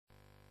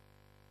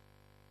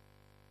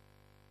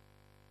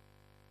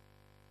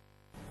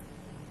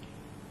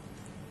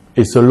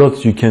It's a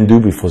lot you can do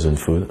with frozen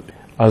food.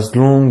 As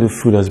long as the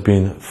food has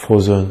been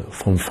frozen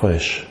from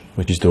fresh,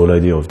 which is the whole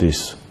idea of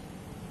this,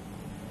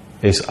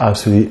 it's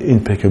absolutely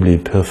impeccably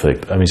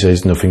perfect. I mean, there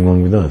is nothing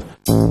wrong with that.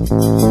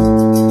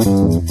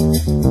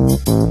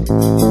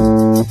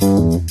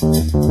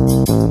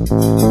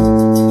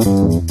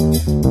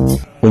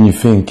 When you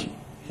think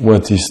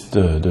what is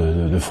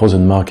the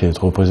frozen market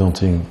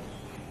representing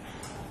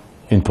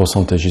in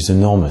percentage is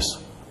enormous.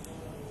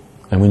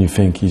 And when you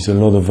think it's a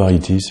lot of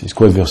varieties, it's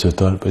quite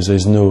versatile, but there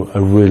is no a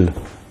real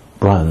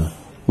brand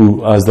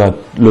who has that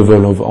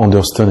level of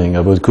understanding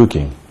about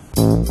cooking.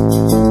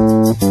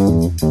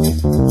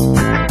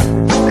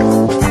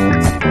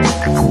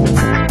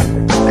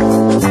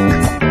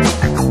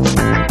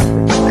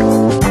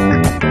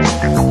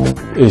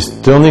 It's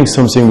turning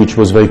something which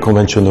was very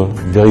conventional,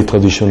 very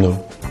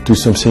traditional, to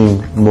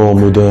something more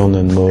modern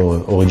and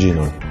more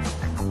original.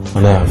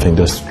 And I think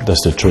that's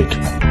the trick.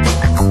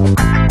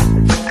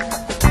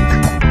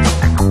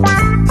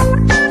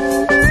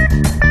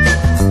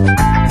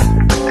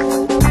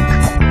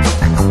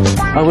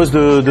 How was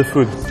the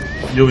food?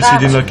 You obviously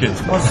didn't like it.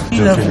 It was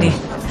lovely.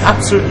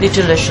 Absolutely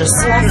delicious.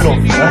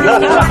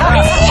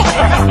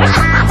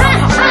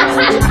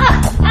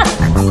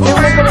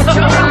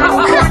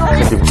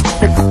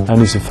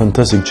 And it's a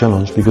fantastic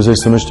challenge because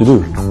there's so much to do.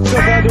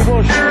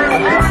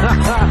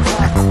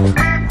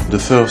 The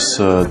first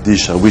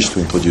dish I wish to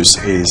introduce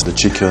is the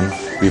chicken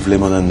with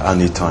lemon and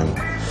honey thyme.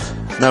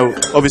 Now,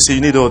 obviously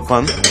you need a hot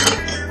pan,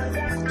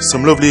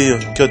 some lovely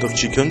cut of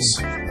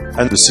chickens,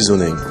 and the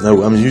seasoning.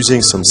 Now I'm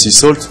using some sea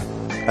salt,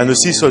 and the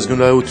sea salt is going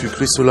to allow to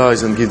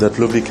crystallize and give that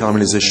lovely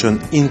caramelization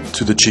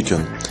into the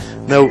chicken.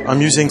 Now I'm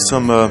using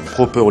some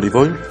proper olive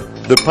oil.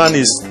 The pan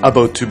is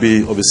about to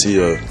be obviously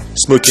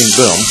smoking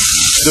burn.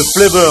 The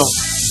flavor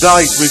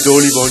direct with the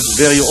olive oil,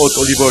 very hot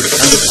olive oil,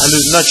 and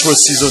the natural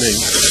seasoning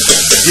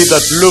give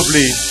that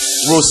lovely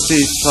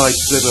roasty type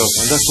flavor,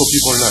 and that's what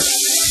people like.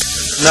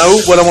 Now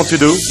what I want to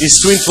do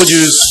is to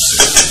introduce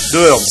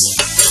the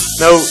herbs.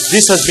 Now,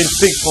 this has been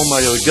picked from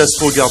my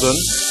gastro garden.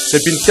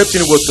 They've been kept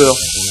in water.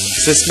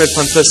 They smell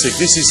fantastic.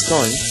 This is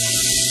thyme.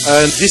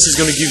 And this is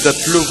going to give that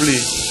lovely,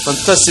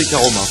 fantastic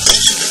aroma.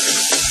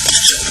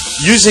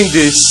 Using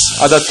this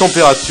at that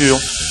temperature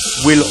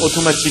will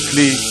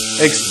automatically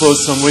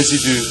expose some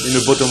residue in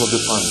the bottom of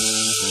the pan.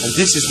 And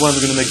this is what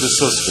we're going to make the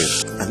sauce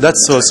with. And that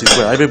sauce is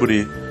where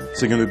everybody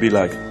is going to be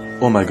like,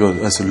 oh my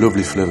God, that's a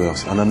lovely flavor.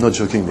 And I'm not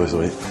joking, by the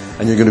way.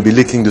 And you're going to be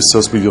licking the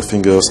sauce with your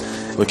fingers.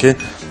 Okay?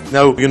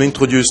 Now we're going to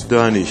introduce the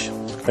honey.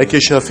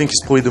 Acacia, I think, is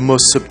probably the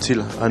most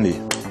subtle honey.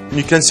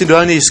 You can see the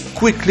honey is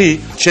quickly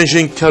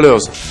changing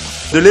colors.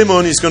 The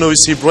lemon is going to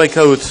obviously break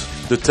out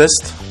the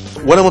taste.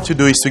 What I want to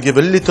do is to give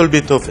a little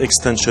bit of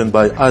extension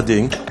by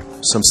adding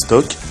some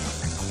stock.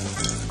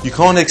 You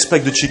can't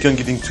expect the chicken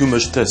giving too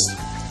much taste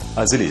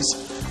as it is.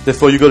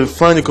 Therefore, you've got to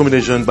find a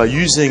combination by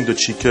using the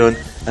chicken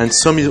and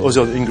some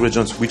other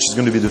ingredients, which is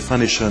going to be the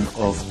foundation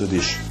of the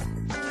dish.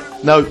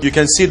 Now you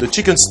can see the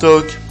chicken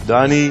stock, the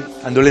honey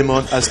and the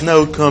lemon has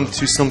now come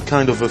to some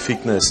kind of a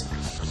thickness.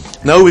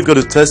 Now we've got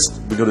to taste,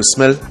 we've got to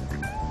smell.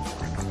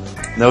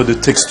 Now the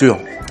texture,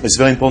 it's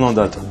very important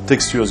that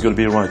texture is going to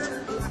be right.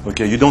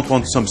 Okay, you don't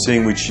want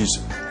something which is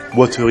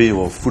watery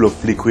or full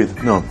of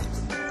liquid, no.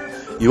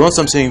 You want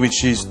something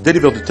which is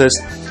deliver the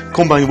taste,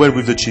 combine well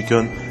with the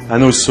chicken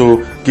and also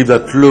give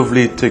that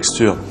lovely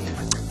texture.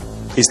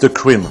 It's the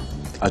cream.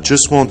 I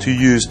just want to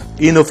use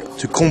enough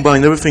to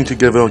combine everything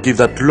together, give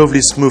that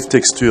lovely smooth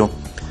texture.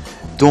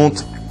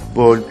 Don't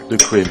boil the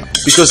cream.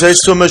 Because there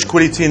is so much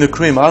quality in the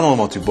cream, I don't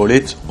want to boil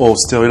it or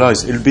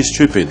sterilize. It'll be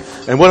stupid.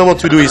 And what I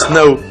want to do is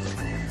now,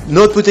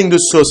 not putting the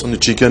sauce on the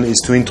chicken, is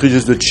to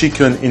introduce the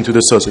chicken into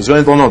the sauce. It's very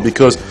important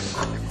because,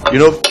 you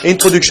know,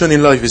 introduction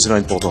in life is very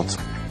important.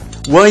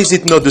 Why is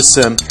it not the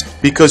same?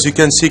 Because you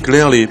can see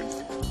clearly,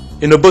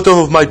 in the bottom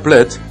of my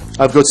plate,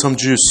 I've got some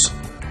juice.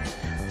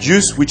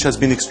 Juice which has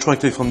been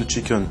extracted from the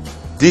chicken.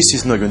 This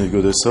is not going to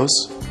go to the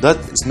sauce. That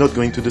is not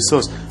going to the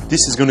sauce.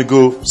 This is going to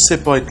go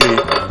separately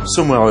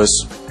somewhere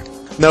else.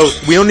 Now,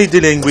 we're only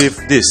dealing with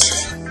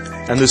this.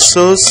 And the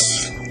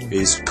sauce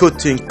is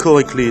coating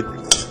correctly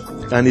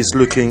and is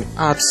looking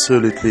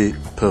absolutely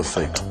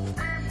perfect.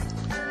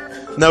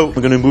 Now,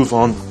 we're going to move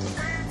on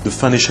the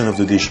foundation of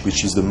the dish,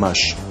 which is the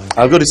mash.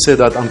 I've got to say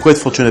that I'm quite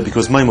fortunate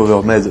because my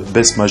mother made the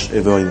best mash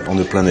ever on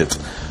the planet.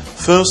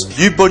 First,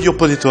 you boil your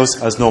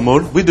potatoes as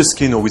normal, with the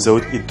skin or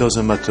without, it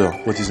doesn't matter.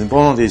 What is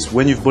important is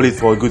when you've boiled it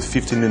for a good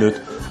 15 minutes,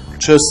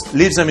 just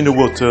leave them in the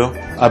water,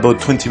 about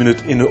 20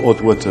 minutes in the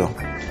hot water.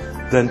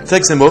 Then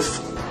take them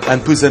off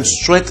and put them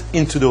straight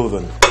into the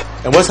oven.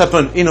 And what's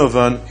happened in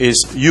oven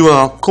is you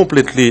are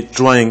completely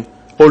drying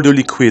all the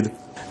liquid,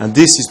 and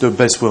this is the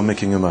best way of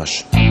making a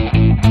mash.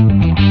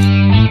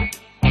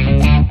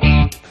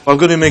 I'm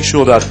going to make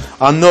sure that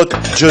I'm not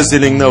just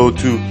dealing now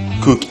to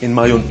cook in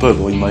my own pub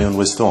or in my own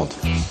restaurant.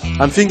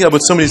 I'm thinking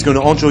about somebody who's going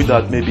to enjoy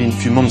that maybe in a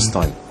few months'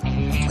 time.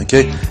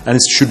 Okay? And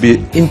it should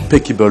be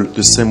impeccable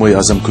the same way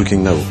as I'm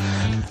cooking now.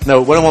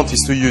 Now, what I want is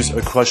to use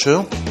a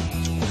crusher.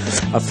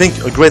 I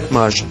think a great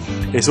mash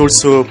is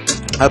also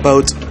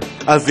about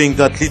having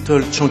that little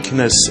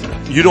chunkiness.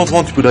 You don't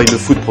want to put that in a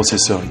food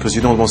processor because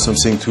you don't want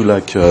something too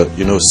like,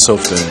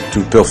 soft and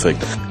too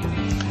perfect.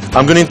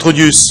 I'm going to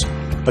introduce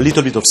a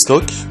little bit of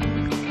stock,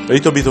 a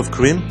little bit of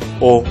cream,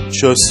 or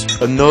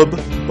just a knob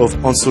of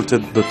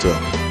unsalted butter.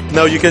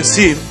 Now you can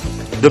see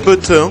the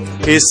butter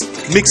is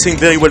mixing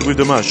very well with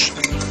the mash.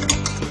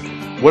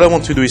 What I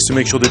want to do is to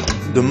make sure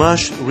that the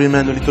mash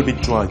remains a little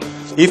bit dry.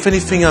 If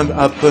anything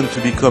happens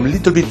to become a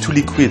little bit too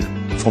liquid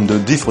from the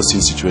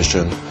defrosting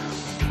situation,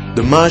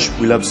 the mash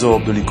will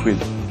absorb the liquid.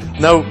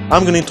 Now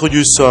I'm going to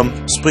introduce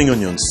some spring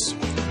onions.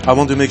 I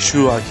want to make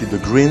sure I keep the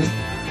green,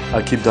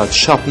 I keep that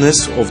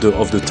sharpness of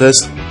the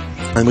taste,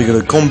 and we're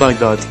going to combine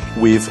that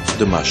with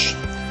the mash.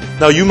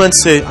 Now you might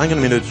say, hang on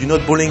a minute, you're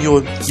not boiling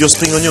your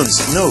spring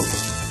onions. No.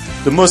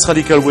 The most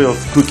radical way of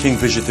cooking green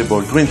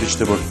vegetable,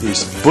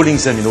 is boiling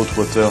them in hot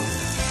water,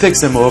 take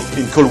them off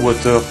in cold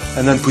water,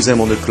 and then put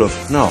them on the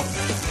cloth. No,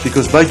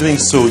 because by doing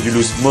so, you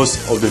lose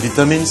most of the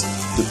vitamins,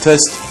 the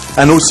taste,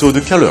 and also the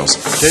colors.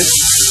 Okay?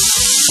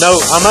 Now,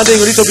 I'm adding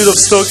a little bit of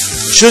stock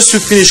just to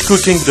finish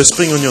cooking the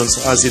spring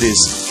onions as it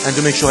is, and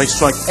to make sure I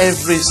extract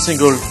every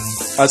single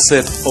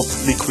asset of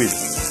liquid.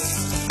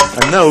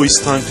 And now it's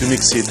time to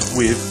mix it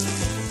with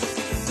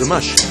the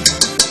mash.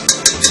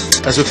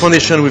 As a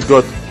foundation, we've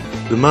got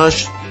the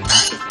mash,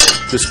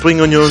 the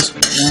spring onions,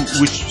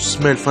 which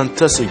smell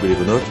fantastic, believe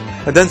it or not.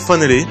 And then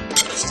finally,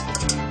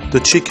 the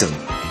chicken.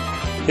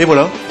 Et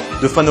voilà,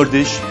 the final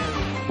dish,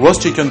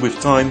 roast chicken with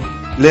thyme,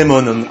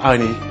 lemon and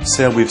honey,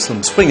 served with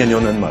some spring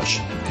onion and mash.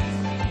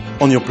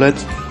 On your plate,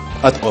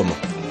 at home.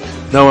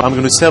 Now I'm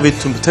going to serve it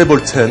to table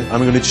 10.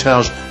 I'm going to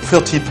charge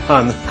 30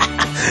 pounds.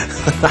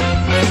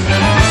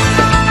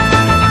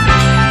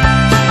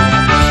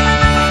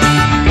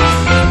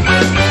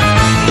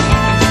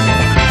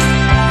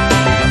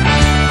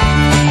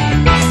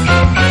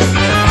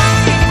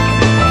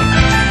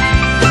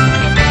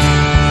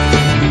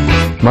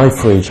 My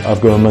fridge,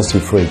 I've got a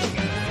massive fridge.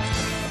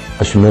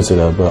 I should not say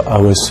that, but I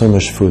have so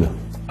much food.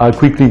 I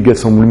quickly get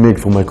some milk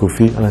for my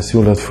coffee and I see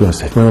all that food. I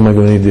say, when am I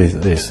going to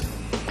eat this?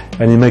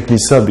 And it makes me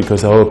sad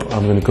because I hope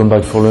I'm going to come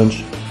back for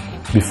lunch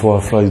before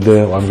I fly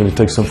there, or I'm going to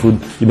take some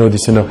food,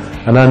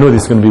 and I know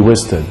this is going to be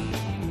wasted.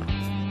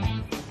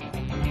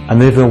 I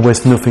never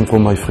waste nothing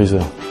from my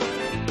freezer.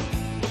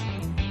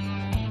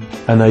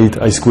 And I eat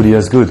ice coolly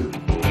as good.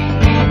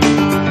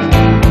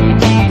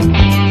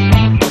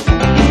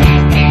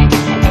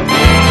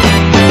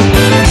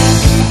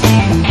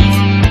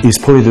 It's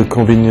probably the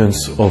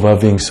convenience of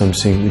having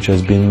something which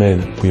has been made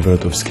with a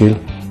lot of skill,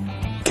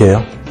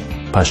 care,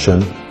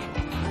 passion,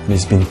 and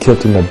it's been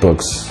kept in that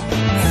box.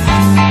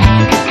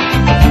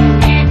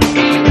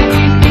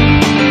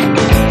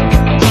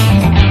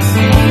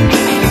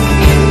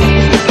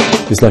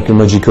 It's like a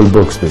magical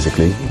box,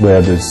 basically,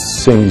 where the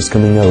thing is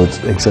coming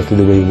out exactly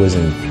the way it was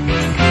in.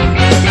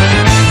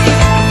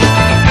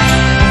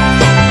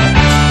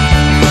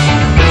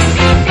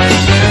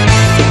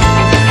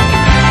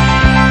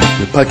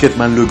 The packet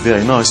might look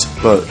very nice,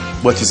 but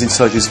what is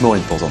inside is more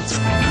important.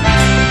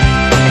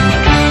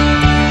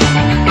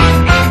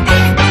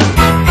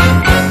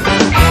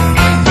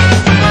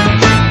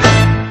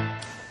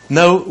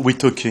 Now we're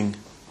talking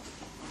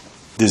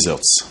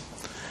desserts.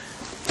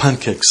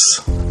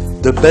 Pancakes.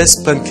 The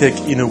best pancake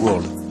in the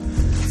world.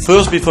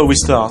 First, before we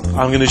start,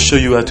 I'm going to show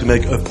you how to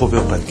make a proper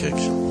pancake.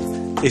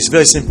 It's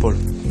very simple.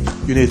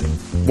 You need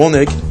 1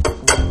 egg,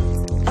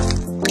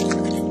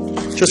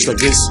 just like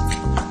this.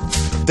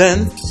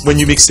 Then, when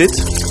you mix it,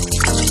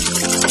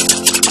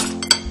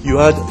 you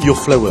add your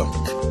flour.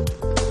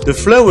 The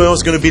flour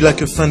is going to be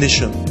like a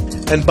foundation.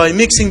 And by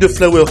mixing the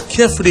flour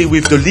carefully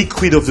with the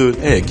liquid of the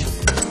egg,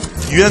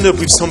 you end up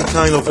with some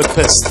kind of a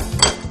paste.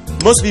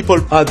 Most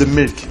people add the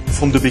milk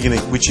from the beginning,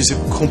 which is a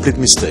complete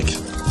mistake.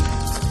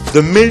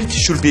 The milk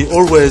should be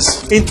always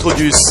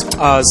introduced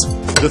as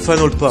the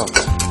final part.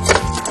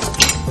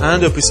 I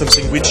end up with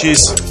something which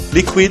is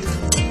liquid,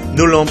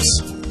 no lumps,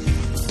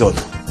 done.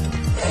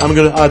 I'm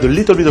going to add a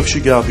little bit of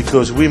sugar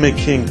because we're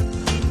making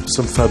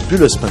some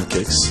fabulous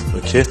pancakes,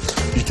 okay?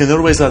 You can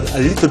always add a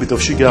little bit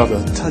of sugar,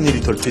 a tiny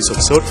little piece of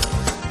salt,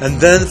 and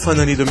then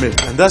finally the milk.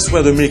 And that's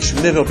where the milk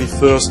should never be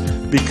first,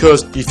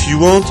 because if you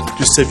want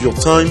to save your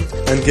time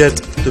and get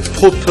the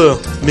proper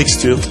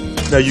mixture,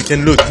 now you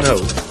can look now.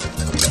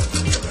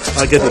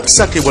 I get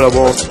exactly what I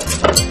want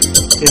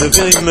in a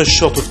very much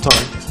short of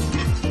time.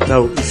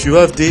 Now, if you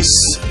have this,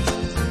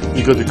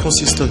 you got the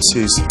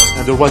consistencies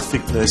and the right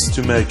thickness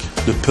to make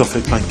the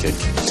perfect pancake.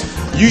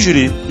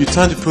 Usually, you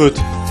tend to put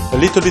a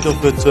little bit of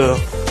butter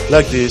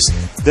like this,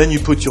 then you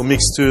put your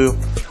mixture,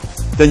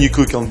 then you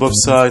cook on both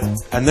sides,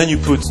 and then you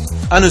put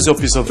another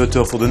piece of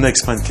butter for the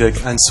next pancake,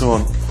 and so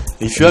on.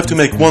 If you have to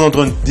make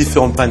 100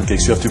 different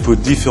pancakes, you have to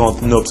put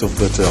different knobs of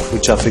butter,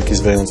 which I think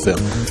is very unfair.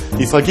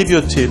 If I give you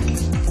a tip,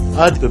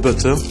 add the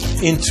butter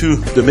into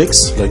the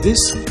mix, like this,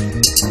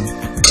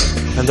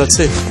 and that's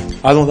it.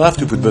 I don't have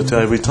to put butter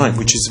every time,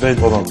 which is very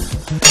important.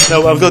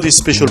 Now I've got this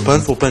special pan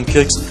for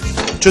pancakes.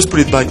 Just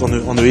put it back on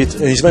the heat,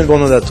 and it's very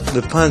important that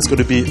the pan's going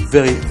to be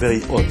very,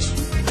 very hot.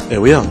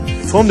 There we are.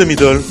 From the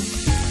middle,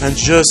 and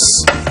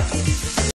just